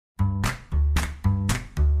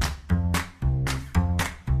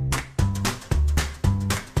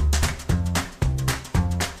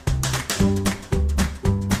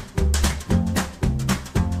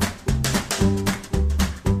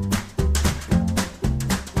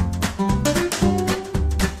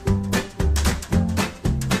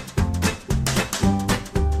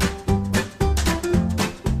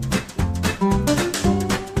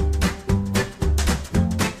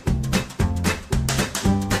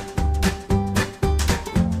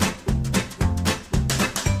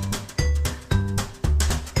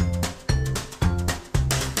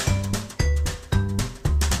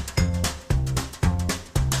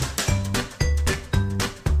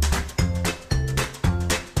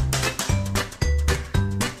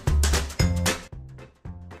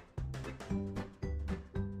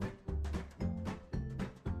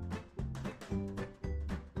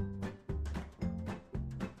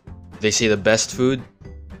They say the best food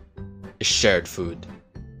is shared food.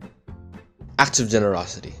 Acts of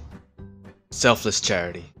generosity. Selfless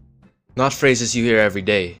charity. Not phrases you hear every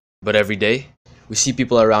day, but every day, we see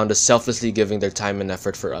people around us selflessly giving their time and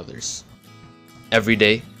effort for others. Every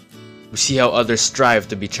day, we see how others strive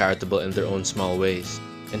to be charitable in their own small ways,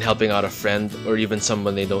 in helping out a friend or even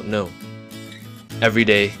someone they don't know. Every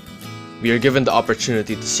day, we are given the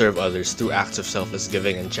opportunity to serve others through acts of selfless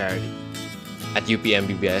giving and charity. At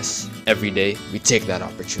UP-MBBS, every day, we take that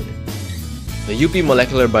opportunity. The UP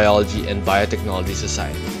Molecular Biology and Biotechnology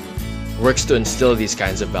Society works to instill these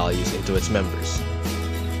kinds of values into its members.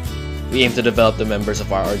 We aim to develop the members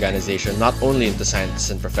of our organization not only into scientists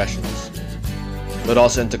and professionals, but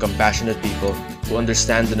also into compassionate people who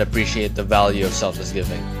understand and appreciate the value of selfless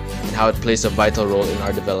giving and how it plays a vital role in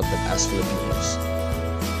our development as Filipinos.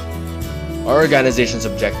 Our organization's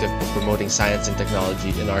objective of promoting science and technology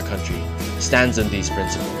in our country stands on these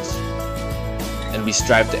principles, and we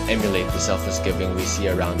strive to emulate the selfless giving we see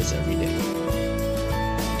around us every day.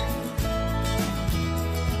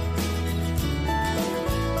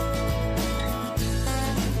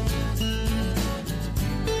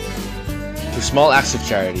 Through small acts of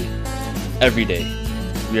charity, every day,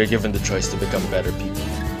 we are given the choice to become better people.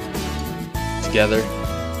 Together,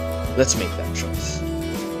 let's make that choice.